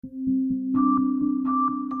Hi,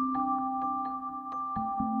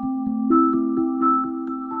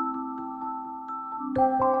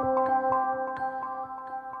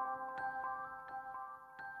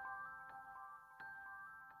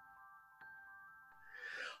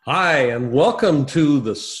 and welcome to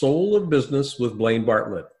The Soul of Business with Blaine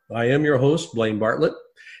Bartlett. I am your host, Blaine Bartlett,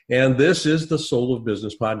 and this is the Soul of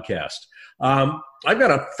Business podcast. I've got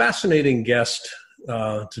a fascinating guest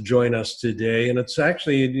to join us today, and it's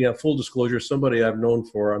actually, full disclosure, somebody I've known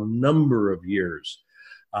for a number of years.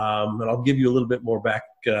 And I'll give you a little bit more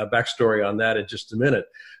backstory on that in just a minute.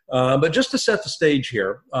 But just to set the stage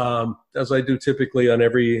here, as I do typically on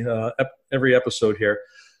every episode here,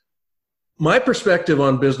 my perspective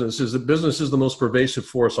on business is that business is the most pervasive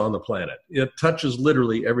force on the planet. It touches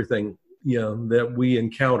literally everything that we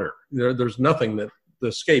encounter. There's nothing that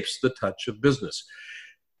escapes the touch of business.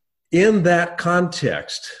 In that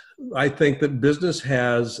context, I think that business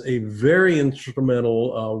has a very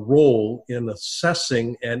instrumental role in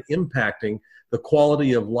assessing and impacting the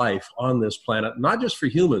quality of life on this planet, not just for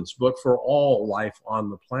humans, but for all life on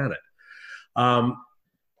the planet.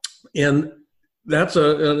 And that's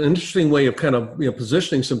an interesting way of kind of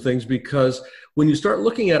positioning some things, because when you start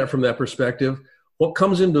looking at it from that perspective, what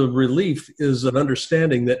comes into relief is an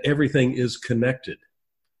understanding that everything is connected.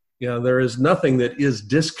 There is nothing that is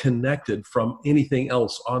disconnected from anything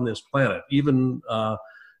else on this planet, even though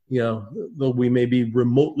we may be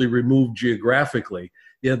remotely removed geographically,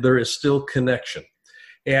 there is still connection.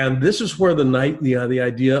 And this is where the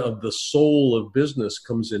idea of the soul of business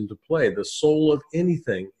comes into play. The soul of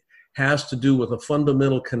anything has to do with a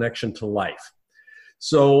fundamental connection to life.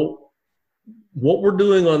 So what we're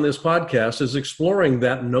doing on this podcast is exploring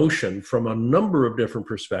that notion from a number of different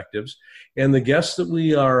perspectives. And the guests that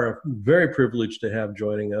we are very privileged to have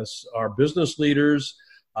joining us are business leaders,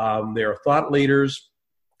 they are thought leaders,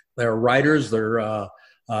 they're writers, they're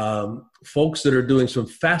folks that are doing some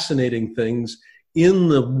fascinating things in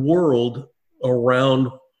the world around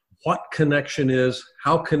what connection is,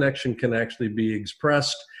 how connection can actually be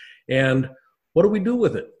expressed, and what do we do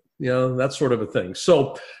with it? That sort of a thing.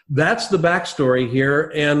 So that's the backstory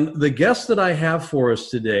here. And the guest that I have for us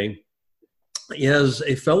today is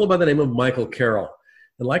a fellow by the name of Michael Carroll.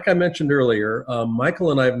 And like I mentioned earlier,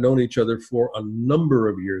 Michael and I have known each other for a number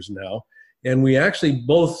of years now. And we actually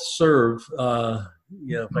both serve,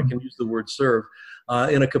 if I can use the word serve,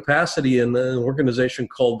 in a capacity in an organization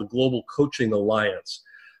called the Global Coaching Alliance.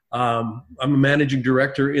 I'm a managing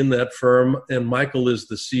director in that firm, and Michael is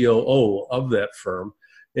the COO of that firm.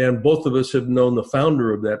 And both of us have known the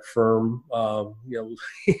founder of that firm,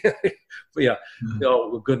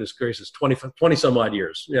 goodness gracious, 20 some odd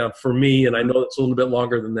years, for me. And I know it's a little bit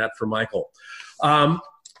longer than that for Michael.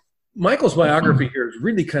 Michael's biography here is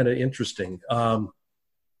really kind of interesting.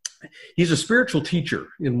 He's a spiritual teacher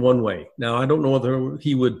in one way. Now, I don't know whether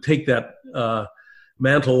he would take that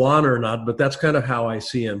mantle on or not, but that's kind of how I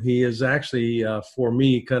see him. He is actually, for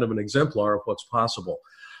me, kind of an exemplar of what's possible.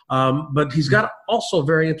 But he's got also a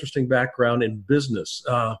very interesting background in business.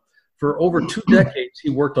 For over 2 decades, he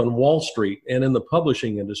worked on Wall Street and in the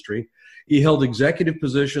publishing industry. He held executive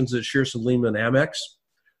positions at Shearson Lehman Amex,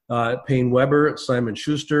 at Payne Weber, at Simon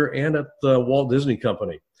Schuster, and at the Walt Disney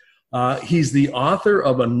Company. He's the author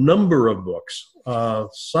of a number of books,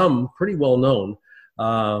 some pretty well known.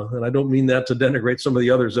 And I don't mean that to denigrate some of the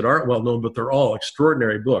others that aren't well known, but they're all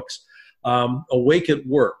extraordinary books. Awake at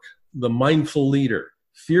Work, The Mindful Leader,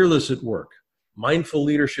 Fearless at Work, Mindful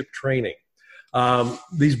Leadership Training.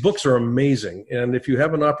 These books are amazing. And if you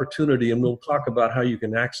have an opportunity, and we'll talk about how you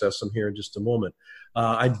can access them here in just a moment,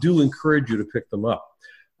 I do encourage you to pick them up.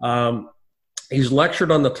 He's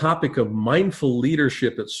lectured on the topic of mindful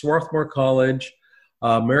leadership at Swarthmore College,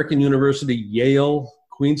 American University, Yale,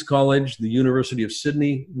 Queens College, the University of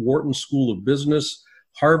Sydney, Wharton School of Business,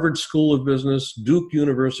 Harvard School of Business, Duke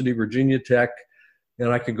University, Virginia Tech,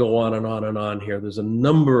 and I could go on and on and on here. There's a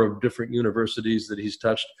number of different universities that he's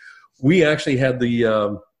touched. We actually had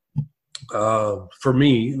for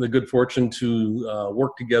me, the good fortune to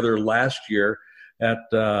work together last year at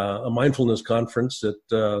a mindfulness conference at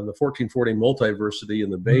the 1440 Multiversity in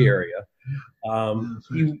the Bay Area.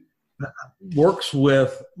 He works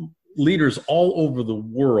with leaders all over the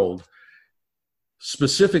world,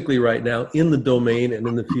 specifically right now in the domain and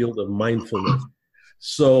in the field of mindfulness.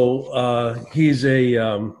 So he's a,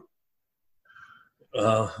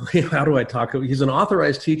 how do I talk? He's an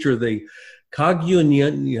authorized teacher of the Kagyu,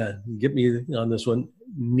 get me on this one,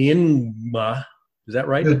 Nyingma. Is that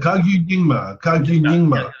right? Kagyu Nyingma.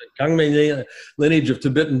 Kagyu lineage of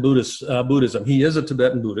Tibetan Buddhism. He is a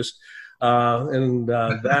Tibetan Buddhist. And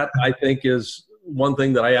that, I think, is one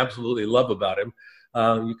thing that I absolutely love about him.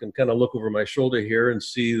 You can kind of look over my shoulder here and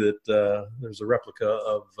see that there's a replica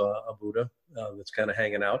of a Buddha that's kind of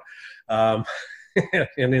hanging out. And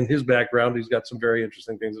in his background, he's got some very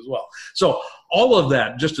interesting things as well. So all of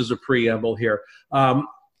that, just as a preamble here,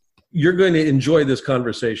 you're going to enjoy this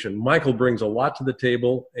conversation. Michael brings a lot to the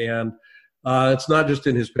table, and it's not just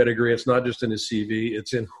in his pedigree, it's not just in his CV,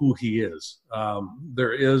 it's in who he is.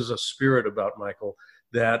 There is a spirit about Michael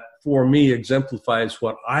that, for me, exemplifies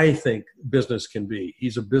what I think business can be.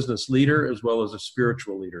 He's a business leader as well as a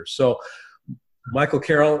spiritual leader. So, Michael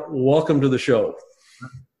Carroll, welcome to the show.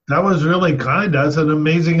 That was really kind. That's an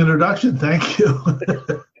amazing introduction. Thank you.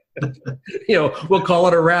 We'll call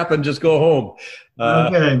it a wrap and just go home.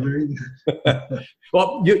 Okay. Very good.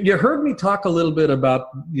 Well, you heard me talk a little bit about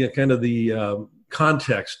kind of the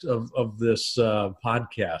context of this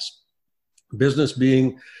podcast. Business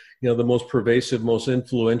being, the most pervasive, most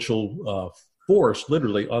influential force,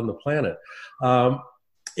 literally, on the planet.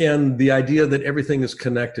 And the idea that everything is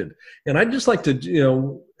connected. And I'd just like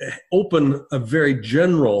to, open a very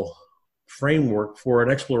general framework for an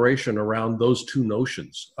exploration around those two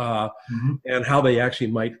notions and how they actually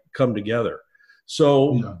might come together.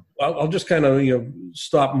 So I'll just kind of,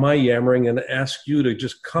 stop my yammering and ask you to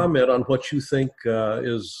just comment on what you think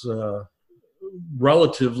is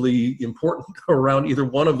relatively important around either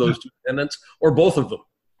one of those two tenets or both of them.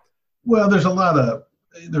 Well, there's a lot of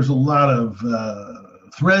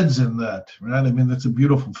threads in that, right? I mean, it's a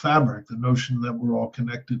beautiful fabric, the notion that we're all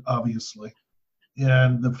connected, obviously.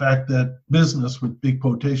 And the fact that business, with big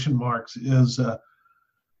quotation marks, is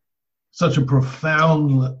such a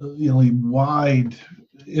profoundly wide,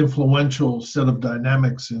 influential set of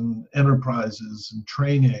dynamics in enterprises and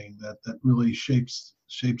training that really shapes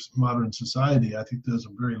modern society. I think there's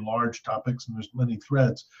a very large topics and there's many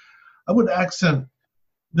threads. I would accent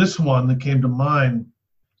this one that came to mind,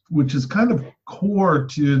 which is kind of core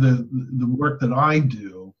to the work that I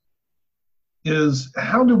do, is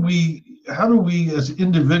how do we as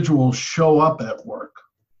individuals show up at work?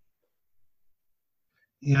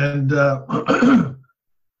 And to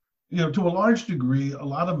a large degree, a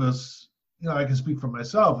lot of us, I can speak for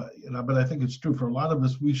myself, but I think it's true for a lot of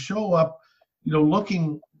us. We show up,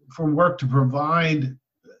 looking for work to provide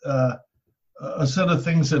a set of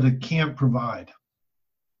things that it can't provide.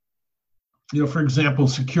 For example,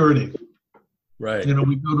 security. Right.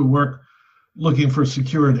 We go to work looking for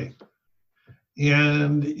security,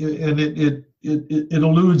 and it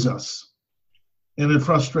eludes us, and it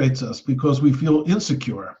frustrates us because we feel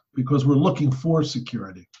insecure because we're looking for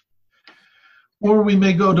security. Or we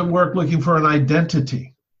may go to work looking for an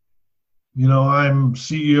identity. I'm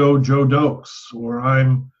CEO Joe Dokes, or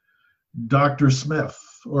I'm Dr. Smith,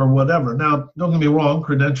 or whatever. Now, don't get me wrong,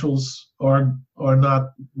 credentials are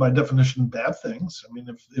not by definition bad things. I mean,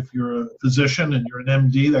 if you're a physician and you're an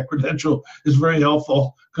MD, that credential is very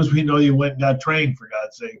helpful because we know you went and got trained, for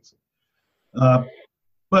God's sakes.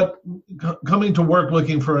 But coming to work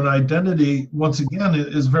looking for an identity, once again,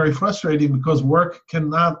 is very frustrating because work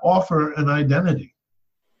cannot offer an identity.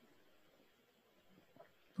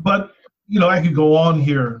 But, I could go on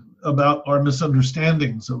here about our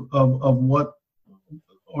misunderstandings of what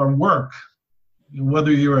our work,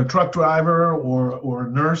 whether you're a truck driver or a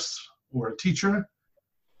nurse or a teacher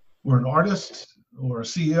or an artist or a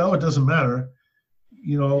CEO, it doesn't matter.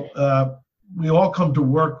 We all come to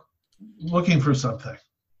work looking for something.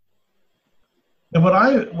 And what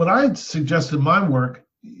I suggest in my work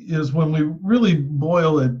is, when we really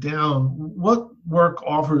boil it down, what work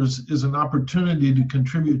offers is an opportunity to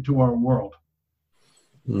contribute to our world.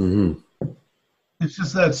 Mm-hmm. It's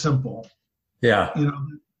just that simple. Yeah.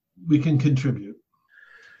 We can contribute.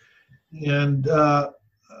 And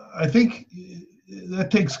I think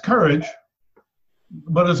that takes courage,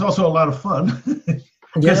 but it's also a lot of fun.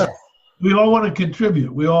 Yeah. We all want to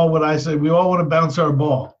contribute. We all want to bounce our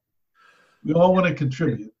ball. We all want to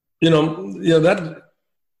contribute. That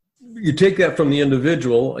you take that from the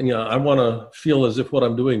individual. I want to feel as if what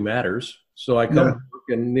I'm doing matters. So I come to work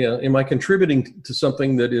and am I contributing to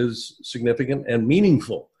something that is significant and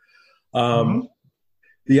meaningful?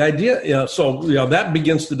 The idea, that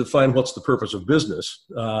begins to define what's the purpose of business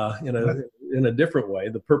in a different way.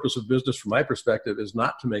 The purpose of business, from my perspective, is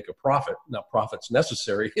not to make a profit. Now, profit's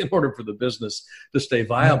necessary in order for the business to stay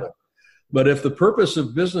viable. But if the purpose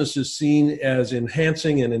of business is seen as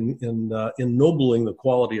enhancing and ennobling the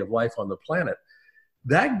quality of life on the planet,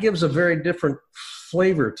 that gives a very different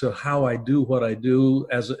flavor to how I do what I do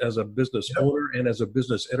as a business owner and as a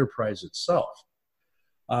business enterprise itself.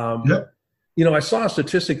 I saw a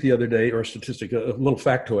statistic the other day, a little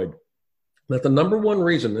factoid, that the number one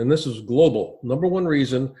reason, and this is global, number one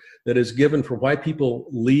reason that is given for why people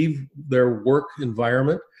leave their work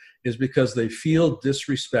environment is because they feel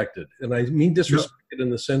disrespected. And I mean disrespected in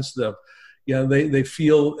the sense that they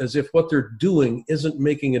feel as if what they're doing isn't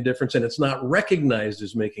making a difference and it's not recognized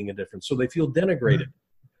as making a difference. So they feel denigrated.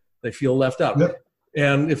 They feel left out. Yep.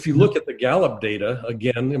 And if you look at the Gallup data,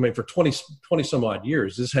 again, I mean, for 20 some odd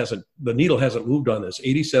years, the needle hasn't moved on this.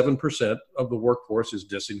 87% of the workforce is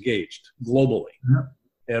disengaged globally.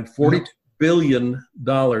 Yeah. And $42 billion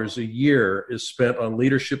a year is spent on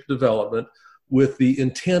leadership development with the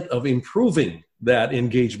intent of improving that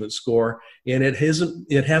engagement score. And it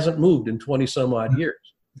hasn't moved in 20 some odd years.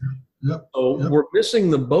 Yep. So we're missing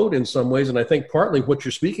the boat in some ways, and I think partly what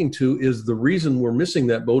you're speaking to is the reason we're missing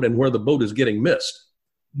that boat and where the boat is getting missed.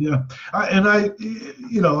 Yeah, I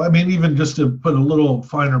mean, even just to put a little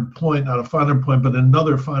finer point, not a finer point, but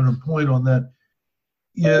another finer point on that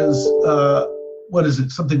is, what is it?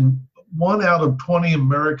 Something 1 out of 20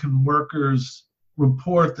 American workers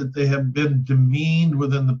report that they have been demeaned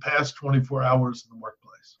within the past 24 hours in the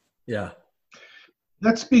workplace. Yeah.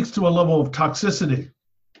 That speaks to a level of toxicity.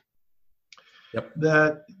 Yep.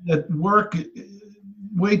 That work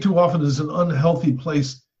way too often is an unhealthy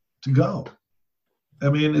place to go. I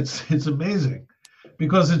mean, it's amazing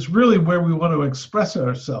because it's really where we want to express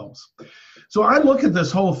ourselves. So I look at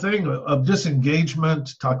this whole thing of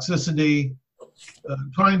disengagement, toxicity,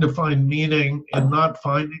 trying to find meaning and not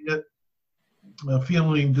finding it,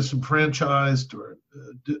 feeling disenfranchised or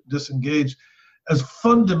disengaged as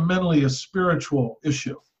fundamentally a spiritual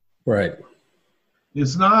issue. Right.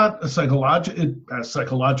 It's not a psychological, it has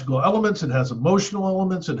psychological elements, it has emotional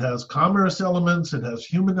elements, it has commerce elements, it has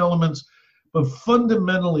human elements, but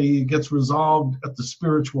fundamentally it gets resolved at the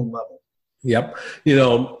spiritual level. Yep.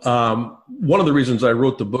 One of the reasons I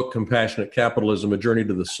wrote the book, Compassionate Capitalism, A Journey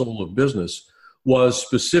to the Soul of Business, was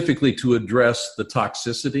specifically to address the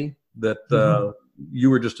toxicity that you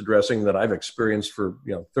were just addressing that I've experienced for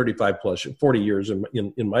 35 plus 40 years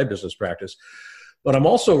in my business practice. But I'm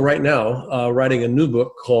also right now writing a new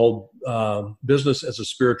book called Business as a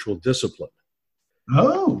Spiritual Discipline.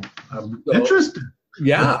 Oh, I'm interested.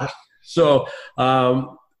 Yeah. So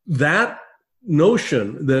that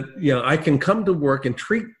notion that I can come to work and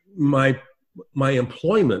treat my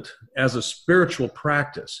employment as a spiritual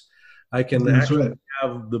practice. I can actually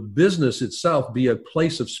have the business itself be a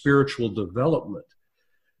place of spiritual development.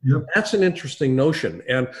 Yep. That's an interesting notion.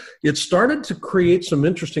 And it started to create some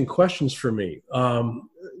interesting questions for me.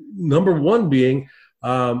 Number one being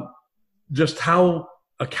just how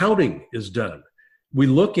accounting is done. We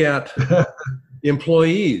look at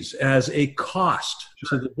employees as a cost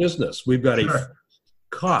to the business. We've got a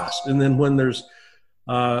cost. And then when there's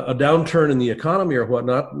a downturn in the economy or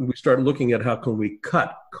whatnot, we start looking at how can we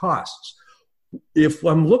cut costs. If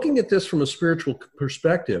I'm looking at this from a spiritual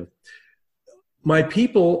perspective, my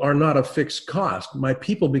people are not a fixed cost. My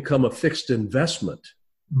people become a fixed investment.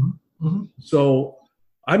 Mm-hmm. Mm-hmm. So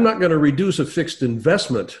I'm not going to reduce a fixed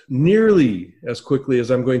investment nearly as quickly as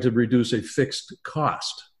I'm going to reduce a fixed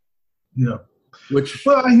cost. Yeah. Well,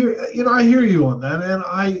 I hear you on that, and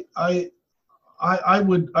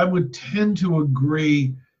I would tend to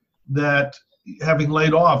agree that having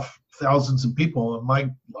laid off thousands of people in my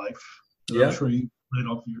life, I'm sure you laid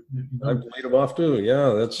off I've laid them off too.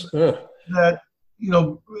 Yeah, that's that.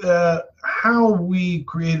 How we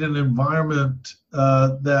create an environment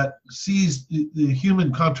that sees the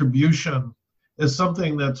human contribution as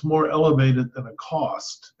something that's more elevated than a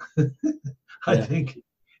cost, I think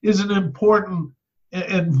is an important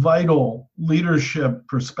and vital leadership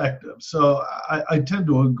perspective. So I tend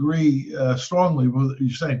to agree strongly with what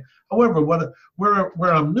you're saying. However,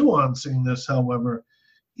 where I'm nuancing this, however,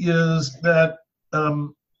 is that I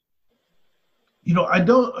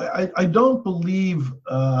don't believe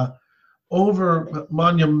over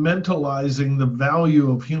monumentalizing the value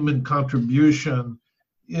of human contribution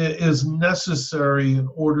is necessary in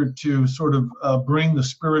order to sort of bring the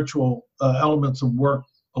spiritual elements of work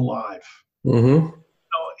alive. Mm-hmm.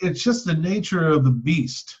 It's just the nature of the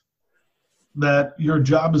beast that your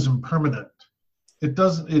job is impermanent.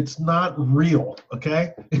 It's not real.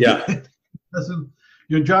 Okay. Yeah.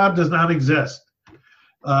 Your job does not exist.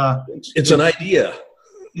 It's an idea.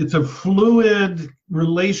 It's a fluid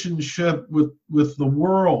relationship with the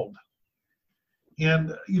world,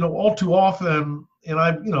 and all too often, and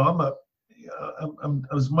I'm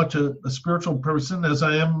as much a spiritual person as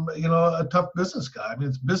I am a tough business guy. I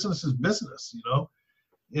mean, business is business,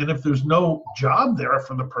 and if there's no job there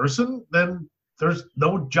for the person, then there's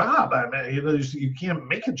no job. I mean, you can't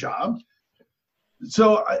make a job.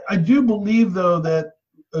 So I do believe though that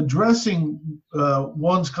addressing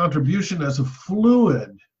one's contribution as a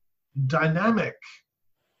fluid, dynamic,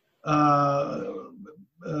 kind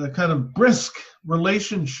of brisk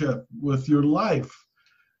relationship with your life,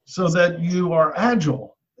 so that you are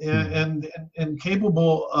agile and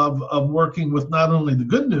capable of working with not only the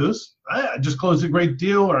good news, I just closed a great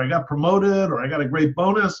deal, or I got promoted, or I got a great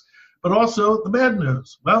bonus, but also the bad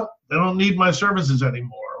news. Well, they don't need my services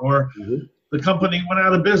anymore, or the company went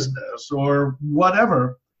out of business, or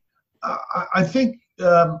whatever. I think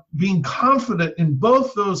being confident in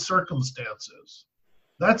both those circumstances,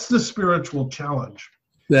 that's the spiritual challenge.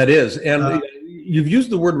 That is. And you've used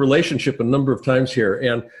the word relationship a number of times here.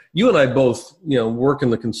 And you and I both, work in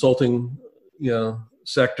the consulting,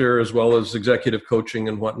 sector, as well as executive coaching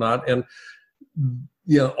and whatnot. And,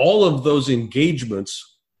 all of those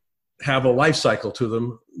engagements have a life cycle to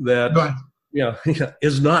them that, right.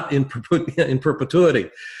 Is not in perpetuity.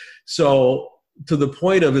 So to the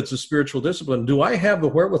point of it's a spiritual discipline, do I have the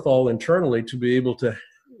wherewithal internally to be able to,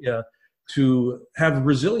 to have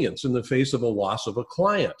resilience in the face of a loss of a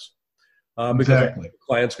client? Because exactly. The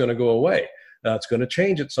client's going to go away. It's going to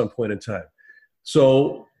change at some point in time.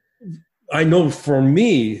 So I know for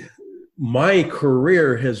me, my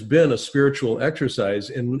career has been a spiritual exercise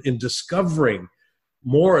in discovering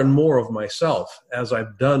more and more of myself as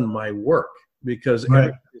I've done my work, because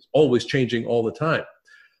everything is always changing all the time.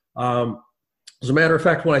 As a matter of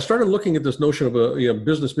fact, when I started looking at this notion of a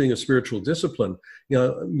business being a spiritual discipline,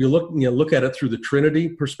 you look at it through the Trinity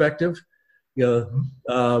perspective.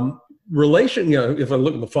 Relation. If I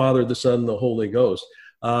look at the Father, the Son, the Holy Ghost,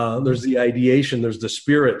 there's the ideation, there's the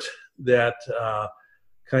Spirit that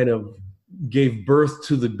kind of gave birth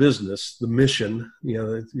to the business, the mission,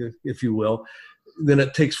 if you will. Then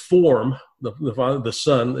it takes form. The Father, the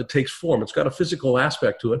Son, it takes form. It's got a physical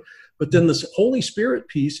aspect to it. But then this Holy Spirit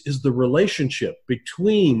piece is the relationship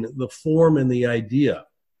between the form and the idea.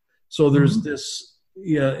 So there's this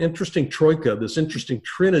interesting troika, this interesting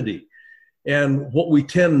trinity. And what we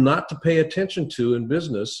tend not to pay attention to in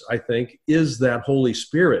business, I think, is that Holy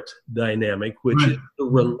Spirit dynamic, which is the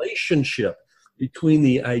relationship between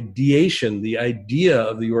the ideation, the idea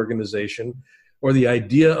of the organization, or the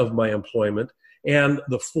idea of my employment, and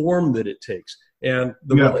the form that it takes. And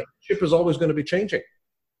the relationship is always going to be changing.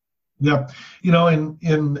 Yeah.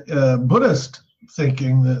 In Buddhist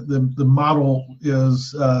thinking, the model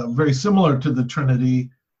is very similar to the Trinity.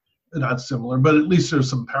 Not similar, but at least there's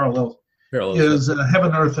some parallels. Is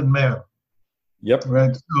heaven, earth, and man. Yep.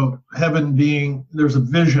 Right. So heaven being, there's a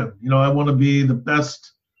vision. I want to be the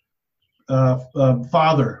best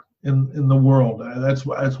father in the world. That's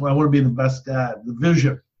why I want to be the best dad. The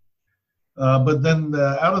vision. But then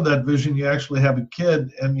out of that vision, you actually have a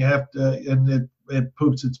kid, and you have to, and it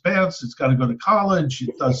poops its pants. It's got to go to college.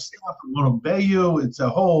 It does stuff. It won't obey you. It's a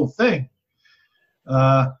whole thing.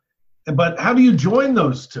 But how do you join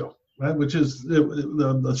those two? Right, which is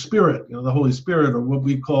the spirit, the Holy Spirit, or what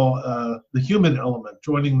we call the human element,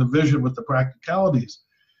 joining the vision with the practicalities.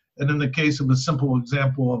 And in the case of a simple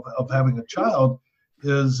example of having a child,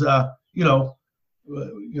 is you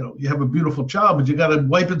have a beautiful child, but you got to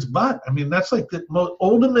wipe its butt. I mean, that's like the most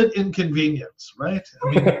ultimate inconvenience, right? I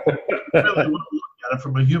mean, really want to look at it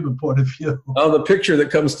from a human point of view. Oh, the picture that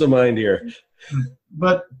comes to mind here.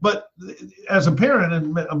 But as a parent,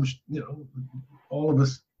 and all of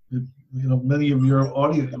us. Many of your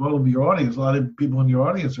audience, all of your audience, a lot of people in your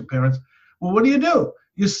audience are parents. Well, what do?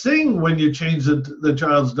 You sing when you change the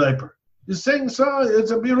child's diaper. You sing song.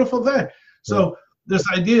 It's a beautiful thing. So this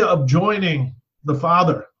idea of joining the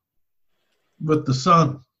Father with the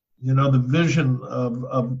Son, the vision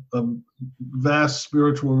of vast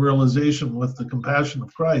spiritual realization with the compassion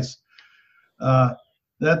of Christ,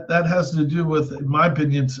 that has to do with, in my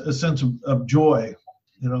opinion, a sense of joy,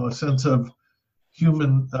 a sense of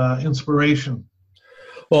human inspiration.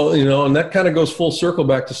 Well, and that kind of goes full circle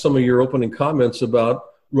back to some of your opening comments about,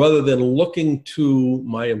 rather than looking to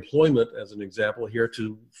my employment as an example here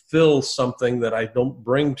to fill something that I don't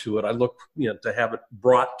bring to it, I look to have it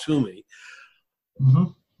brought to me. Mm-hmm.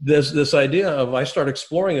 This idea of, I start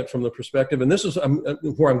exploring it from the perspective, and this is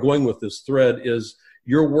where I'm going with this thread, is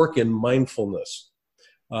your work in mindfulness,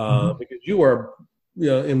 because you are,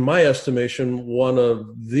 in my estimation, one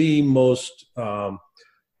of the most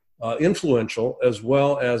influential, as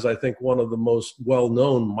well as I think one of the most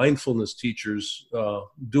well-known mindfulness teachers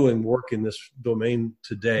doing work in this domain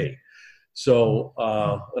today. So,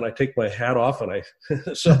 and I take my hat off and I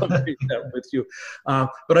celebrate that with you.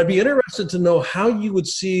 But I'd be interested to know how you would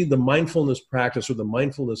see the mindfulness practice or the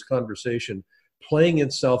mindfulness conversation playing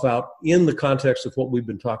itself out in the context of what we've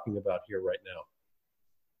been talking about here right now.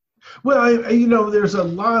 Well, there's a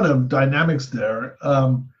lot of dynamics there.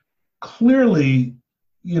 Clearly,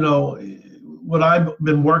 what I've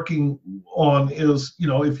been working on is,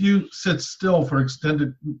 if you sit still for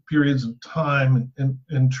extended periods of time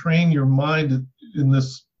and train your mind in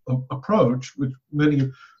this approach, which many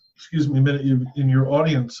of you in your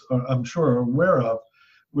audience, I'm sure, are aware of,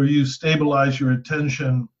 where you stabilize your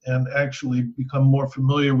attention and actually become more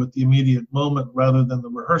familiar with the immediate moment rather than the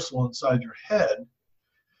rehearsal inside your head,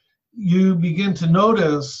 you begin to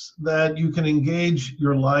notice that you can engage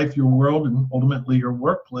your life, your world, and ultimately your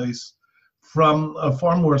workplace from a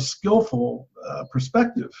far more skillful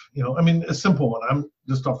perspective. A simple one, I'm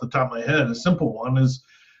just off the top of my head, a simple one is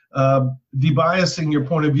debiasing your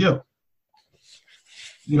point of view.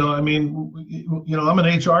 I'm an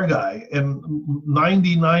HR guy, and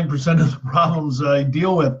 99% of the problems I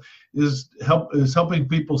deal with is helping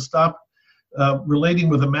people stop relating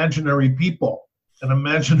with imaginary people and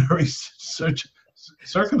imaginary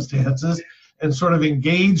circumstances and sort of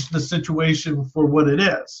engage the situation for what it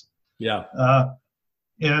is. Yeah.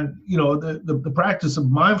 The practice of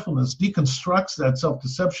mindfulness deconstructs that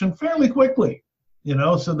self-deception fairly quickly,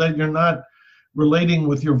 so that you're not relating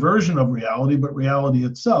with your version of reality, but reality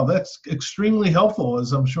itself. That's extremely helpful,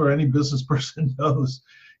 as I'm sure any business person knows,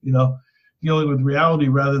 dealing with reality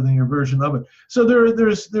rather than your version of it. So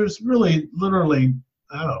there's really literally,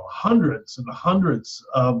 hundreds and hundreds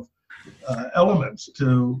of elements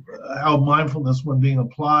to how mindfulness, when being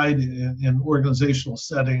applied in organizational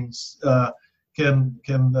settings, can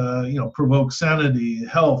provoke sanity,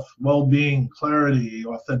 health, well-being, clarity,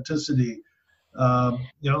 authenticity.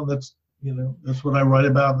 That's what I write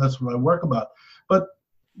about, and that's what I work about. But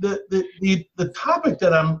the topic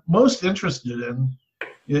that I'm most interested in,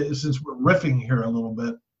 since we're riffing here a little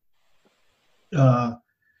bit,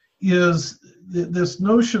 is this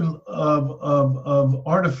notion of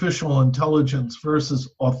artificial intelligence versus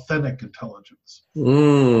authentic intelligence.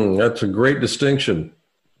 That's a great distinction.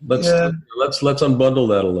 Let's unbundle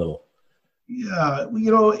that a little. Yeah,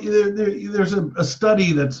 there's a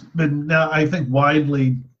study that's been now, I think,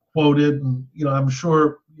 widely quoted, and I'm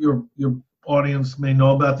sure your audience may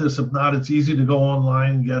know about this. If not, it's easy to go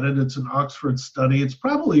online and get it. It's an Oxford study. It's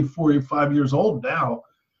probably 4 or 5 years old now.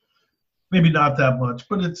 Maybe not that much,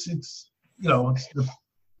 but it's a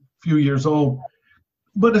few years old.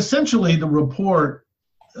 But essentially, the report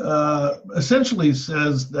essentially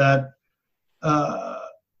says that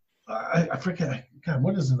I forget. God,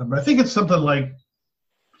 what is the number? I think it's something like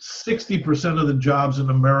 60% of the jobs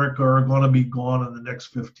in America are going to be gone in the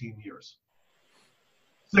next 15 years.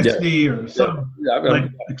 60 years.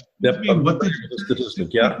 Statistic,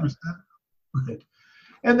 yeah. Right.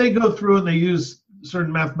 And they go through and they use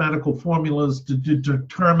certain mathematical formulas to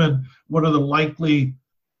determine what are the likely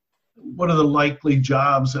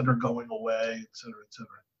jobs that are going away, et cetera, et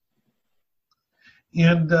cetera.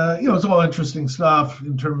 And, it's all interesting stuff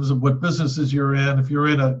in terms of what businesses you're in. If you're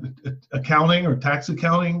in accounting or tax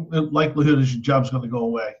accounting, the likelihood is your job's going to go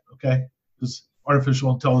away, okay? Because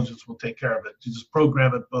artificial intelligence will take care of it. You just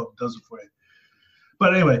program it, boom, does it for you.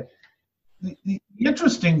 But anyway, the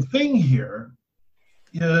interesting thing here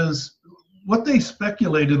is what they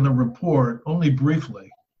speculate in the report, only briefly,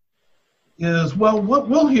 is, well, what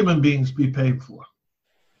will human beings be paid for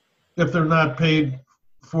if they're not paid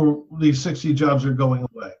for these 60 jobs are going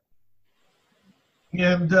away?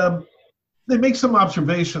 And they make some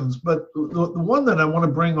observations, but the one that I want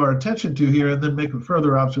to bring our attention to here and then make a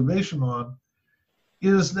further observation on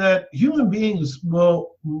is that human beings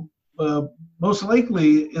will most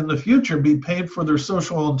likely in the future be paid for their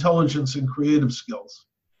social intelligence and creative skills.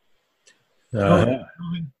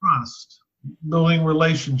 Building trust, building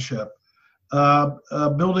relationship,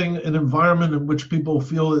 building an environment in which people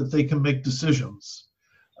feel that they can make decisions.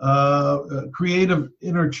 Creative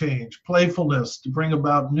interchange, playfulness to bring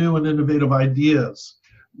about new and innovative ideas,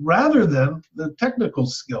 rather than the technical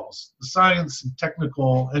skills, the science and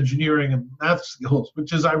technical engineering and math skills,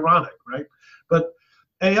 which is ironic, right? But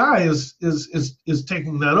AI is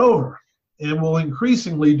taking that over and will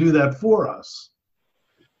increasingly do that for us.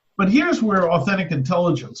 But here's where authentic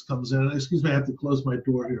intelligence comes in. Excuse me, I have to close my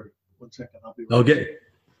door here. 1 second, I'll be right back. Okay.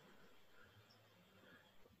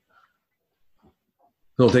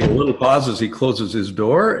 He'll take a little pause as he closes his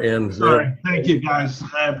door. And sorry, thank you guys.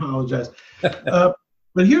 I apologize.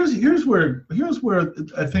 But here's where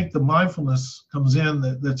I think the mindfulness comes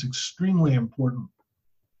in. That's extremely important.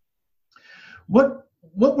 What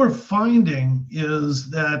we're finding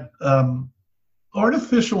is that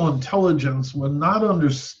artificial intelligence, when not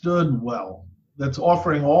understood well, that's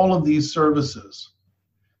offering all of these services,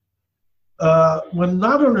 when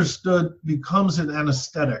not understood, becomes an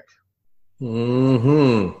anesthetic.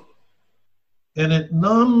 Mm-hmm. And it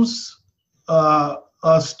numbs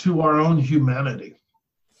us to our own humanity.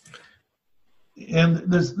 And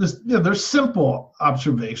there's simple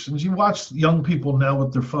observations. You watch young people now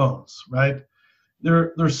with their phones, right?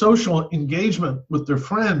 Their social engagement with their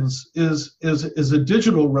friends is a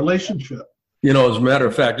digital relationship. You know, as a matter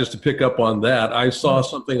of fact, just to pick up on that, I saw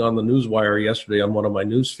something on the Newswire yesterday on one of my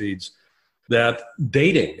news feeds that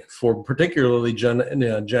dating for particularly Gen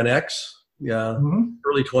X,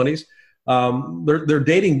 early 20s, they're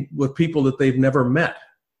dating with people that they've never met.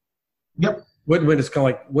 Yep. When it's kind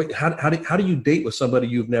of like, wait, how do you date with somebody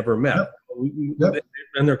you've never met? Yep.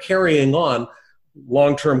 And they're carrying on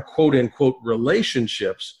long-term quote unquote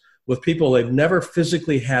relationships with people they've never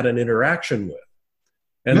physically had an interaction with.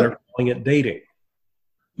 And they're calling it dating.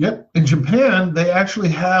 Yep. In Japan, they actually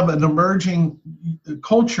have an emerging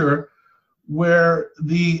culture where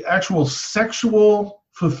the actual sexual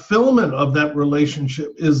fulfillment of that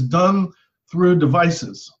relationship is done through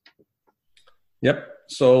devices. Yep.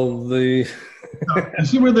 So you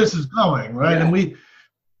see where this is going, right? Yeah. And we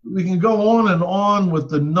can go on with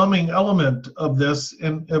the numbing element of this.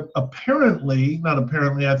 And not apparently,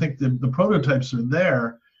 I think the prototypes are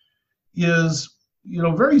there, is,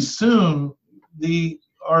 very soon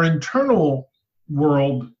our internal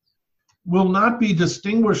world will not be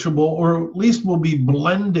distinguishable, or at least will be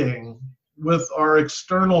blending with our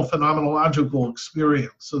external phenomenological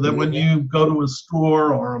experience. So that when you go to a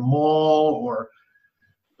store or a mall or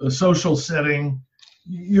a social setting,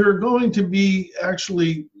 you're going to be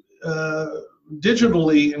actually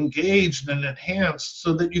digitally engaged and enhanced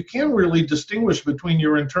so that you can really distinguish between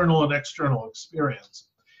your internal and external experience.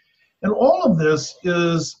 And all of this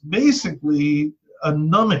is basically a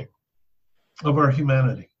numbing of our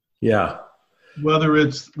humanity. Yeah. Whether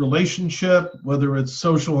it's relationship, whether it's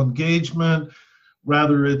social engagement,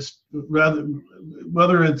 whether it's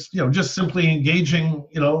just simply engaging,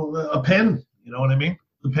 a pen, you know what I mean?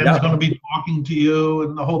 The pen's going to be talking to you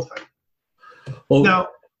and the whole thing. Well, now,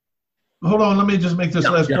 hold on, let me just make this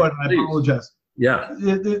last point. I apologize. Yeah.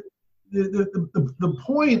 The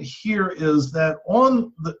point here is that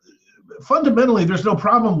fundamentally, there's no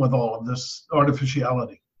problem with all of this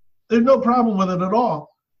artificiality. There's no problem with it at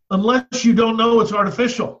all, unless you don't know it's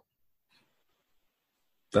artificial.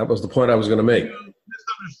 That was the point I was going to make. You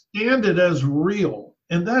misunderstand it as real,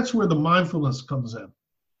 and that's where the mindfulness comes in.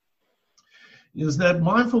 Is that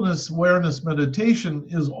mindfulness, awareness, meditation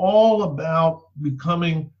is all about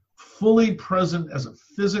becoming fully present as a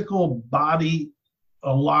physical body,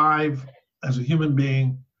 alive as a human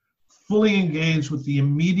being, fully engaged with the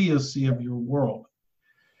immediacy of your world.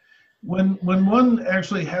 When one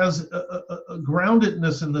actually has a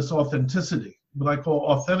groundedness in this authenticity, what I call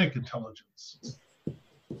authentic intelligence,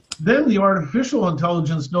 then the artificial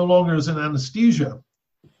intelligence no longer is an anesthesia.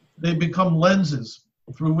 They become lenses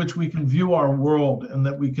through which we can view our world, and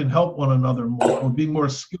that we can help one another more, or be more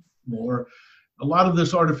skillful. Or a lot of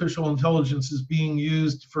this artificial intelligence is being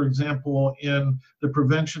used, for example, in the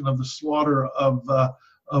prevention of the slaughter of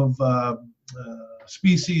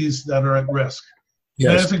species that are at risk.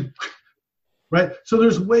 Yes. Right. So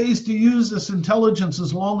there's ways to use this intelligence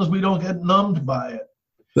as long as we don't get numbed by it.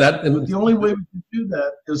 But the only way we can do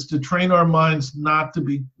that is to train our minds not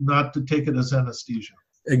to take it as anesthesia.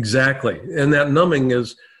 Exactly. And that numbing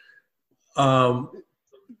is the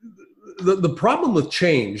problem with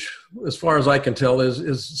change, as far as I can tell,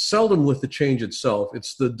 is seldom with the change itself.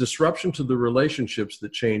 It's the disruption to the relationships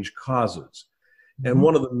that change causes. And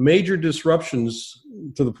one of the major disruptions,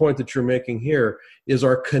 to the point that you're making here, is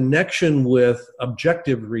our connection with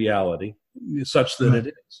objective reality, such that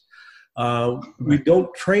it is. We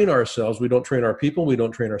don't train ourselves. We don't train our people. We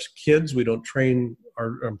don't train our kids. We don't train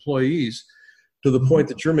our employees, to the point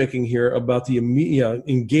that you're making here about the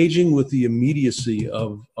engaging with the immediacy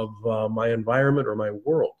of my environment or my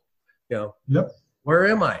world. Where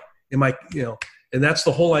am I? And that's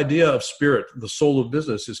the whole idea of spirit. The soul of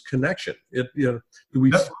business is connection. Do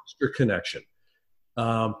we foster connection?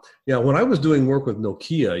 When I was doing work with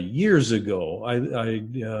Nokia years ago, I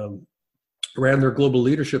ran their global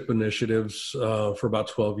leadership initiatives for about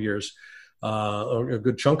 12 years, a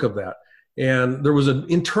good chunk of that. And there was an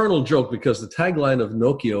internal joke, because the tagline of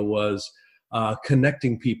Nokia was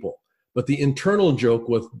connecting people. But the internal joke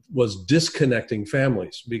was disconnecting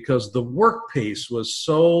families, because the work pace was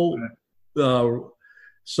so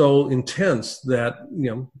intense that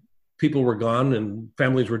people were gone and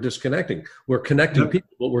families were disconnecting. We're connecting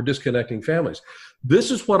people, but we're disconnecting families. This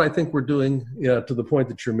is what I think we're doing, to the point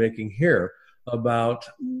that you're making here, about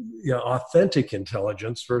authentic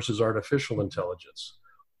intelligence versus artificial intelligence.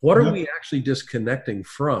 What are we actually disconnecting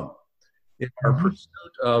from in our pursuit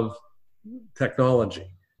of technology?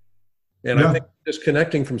 And I think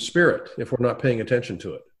disconnecting from spirit if we're not paying attention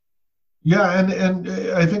to it. Yeah, and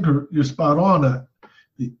I think you're spot on.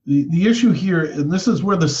 The issue here, and this is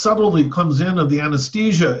where the subtlety comes in of the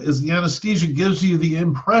anesthesia, is the anesthesia gives you the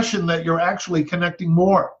impression that you're actually connecting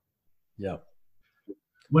more. Yeah.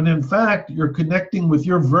 When in fact, you're connecting with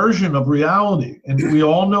your version of reality. And we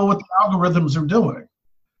all know what the algorithms are doing.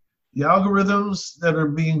 The algorithms that are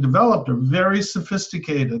being developed are very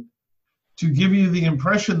sophisticated to give you the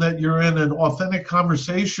impression that you're in an authentic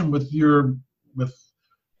conversation with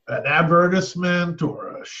an advertisement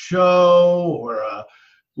or a show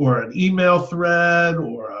or an email thread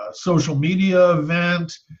or a social media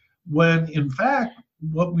event, when in fact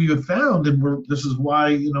what we have found, and this is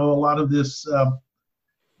why a lot of these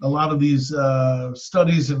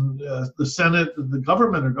studies in the Senate and the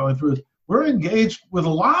government are going through, is we're engaged with a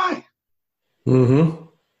lie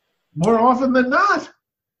more often than not.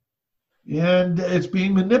 And it's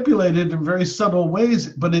being manipulated in very subtle ways,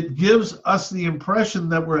 but it gives us the impression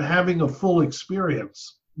that we're having a full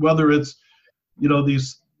experience, whether it's,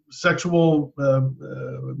 these sexual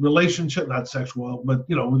relationship, not sexual, but,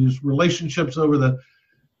 these relationships over the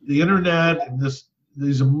internet and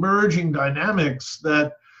these emerging dynamics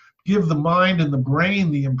that give the mind and the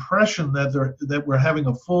brain the impression that we're having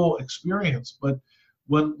a full experience. But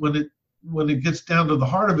when it gets down to the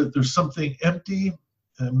heart of it, there's something empty,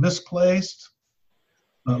 misplaced,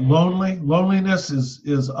 loneliness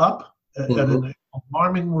is up at an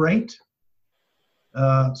alarming rate.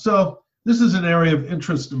 So this is an area of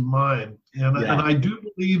interest of mine, and I do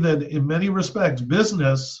believe that in many respects,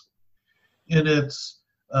 business, in its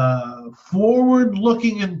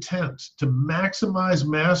forward-looking intent to maximize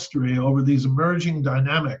mastery over these emerging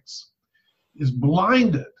dynamics, is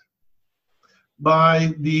blinded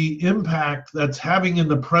by the impact that's having in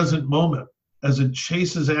the present moment as it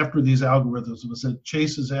chases after these algorithms, as it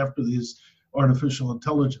chases after these artificial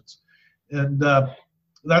intelligence. And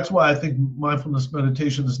that's why I think mindfulness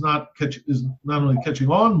meditation is not only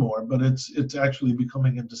catching on more, but it's actually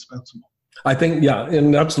becoming indispensable. I think,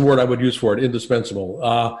 and that's the word I would use for it,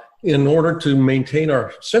 indispensable. In order to maintain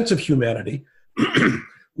our sense of humanity,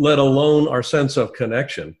 let alone our sense of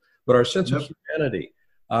connection, but our sense of humanity.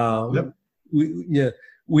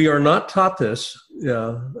 We are not taught this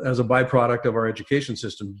as a byproduct of our education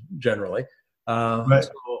system generally. Right.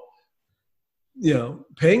 So,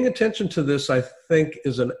 paying attention to this, I think,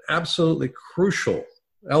 is an absolutely crucial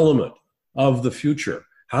element of the future.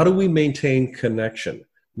 How do we maintain connection?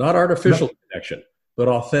 Not artificial connection, but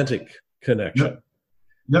authentic connection.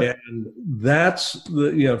 And that's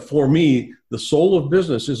for me, the soul of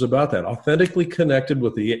business is about that. Authentically connected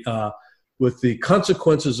with the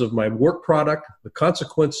consequences of my work product, the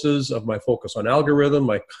consequences of my focus on algorithm,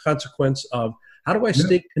 my consequence of how do I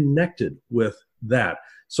stay connected with that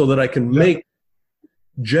so that I can make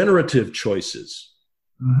generative choices,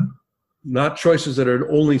 not choices that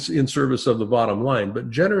are only in service of the bottom line,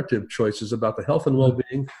 but generative choices about the health and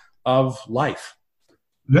well-being of life.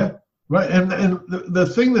 Yeah, right. And the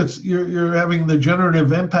thing that's you're having the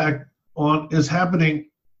generative impact on is happening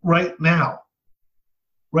right now.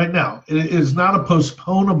 Right now, it is not a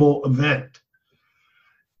postponable event.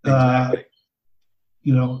 Exactly.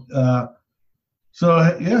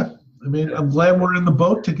 I'm glad we're in the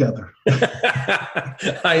boat together.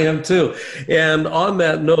 I am too. And on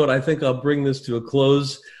that note, I think I'll bring this to a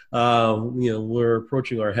close. We're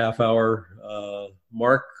approaching our half-hour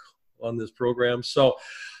mark on this program. So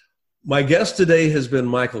my guest today has been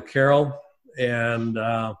Michael Carroll. And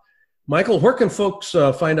Michael, where can folks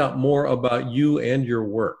find out more about you and your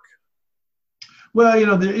work?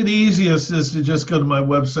 Well, the easiest is to just go to my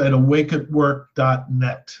website,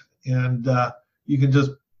 awakeatwork.net. And you can just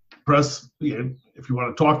press, if you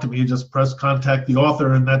want to talk to me, just press contact the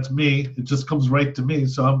author, and that's me. It just comes right to me.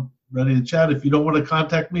 So I'm ready to chat. If you don't want to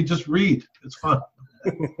contact me, just read. It's fun.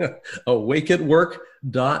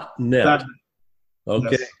 awakeatwork.net. Okay.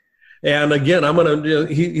 Yes. And again,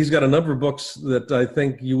 he's got a number of books that I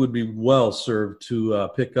think you would be well served to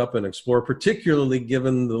pick up and explore, particularly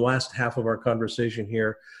given the last half of our conversation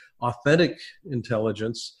here, authentic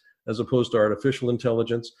intelligence as opposed to artificial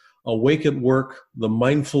intelligence, Awake at Work, The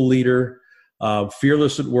Mindful Leader,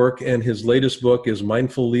 Fearless at Work, and his latest book is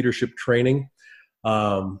Mindful Leadership Training.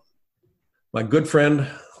 My good friend,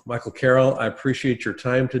 Michael Carroll, I appreciate your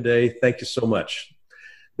time today. Thank you so much.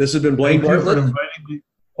 This has been Blaine Bartlett. Thank you for inviting me.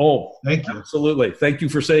 Oh, thank you. Absolutely. Thank you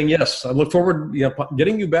for saying yes. I look forward to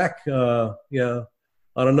getting you back on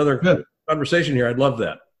another conversation here. I'd love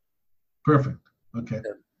that. Perfect. Okay.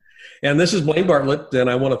 And this is Blaine Bartlett, and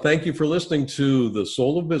I want to thank you for listening to The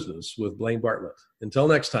Soul of Business with Blaine Bartlett. Until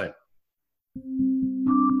next time.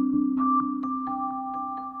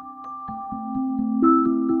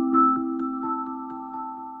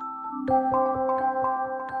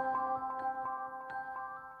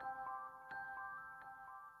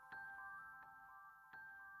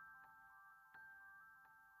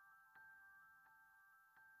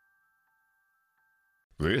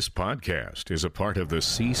 This podcast is a part of the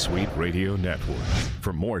C-Suite Radio Network.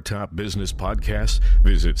 For more top business podcasts,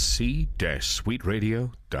 visit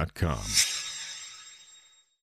c-suiteradio.com.